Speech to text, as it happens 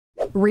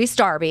Rhys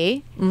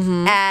Darby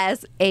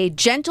as a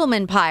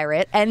gentleman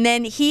pirate, and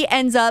then he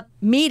ends up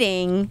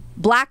meeting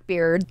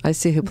Blackbeard. I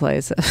see who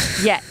plays it.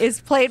 Yeah,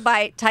 is played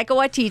by Taika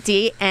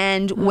Waititi,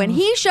 and when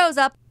he shows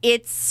up,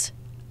 it's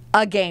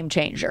a game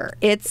changer.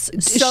 It's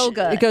so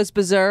good. It goes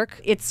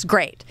berserk. It's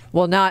great.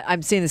 Well, now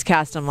I'm seeing this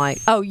cast. I'm like,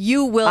 oh,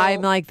 you will.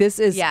 I'm like, this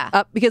is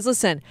up because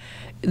listen,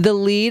 the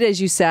lead,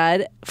 as you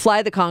said,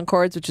 Fly the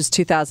Conchords, which was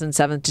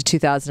 2007 to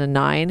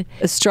 2009,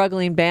 a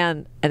struggling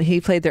band, and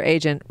he played their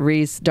agent,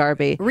 Rhys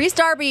Darby. Rhys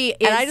Darby is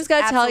and I just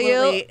got to tell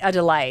you, a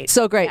delight.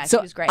 So great. Yeah,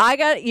 so great. I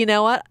got, you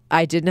know what?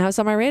 I didn't have this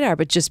on my radar,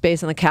 but just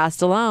based on the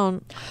cast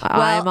alone,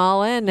 I'm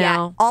all in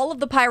now. Yeah, all of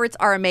the pirates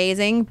are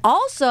amazing.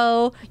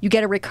 Also, you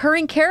get a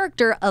recurring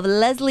character of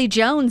Leslie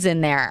Jones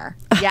in there.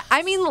 Yeah,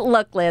 I mean,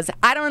 look, Liz,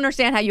 I don't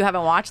understand how you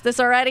haven't watched this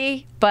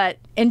already, but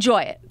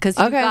enjoy it because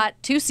you've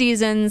got 2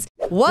 seasons.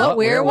 What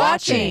We're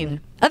Watching.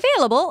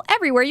 Available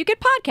everywhere you get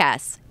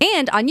podcasts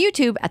and on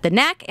YouTube at the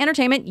Knack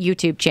Entertainment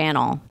YouTube channel.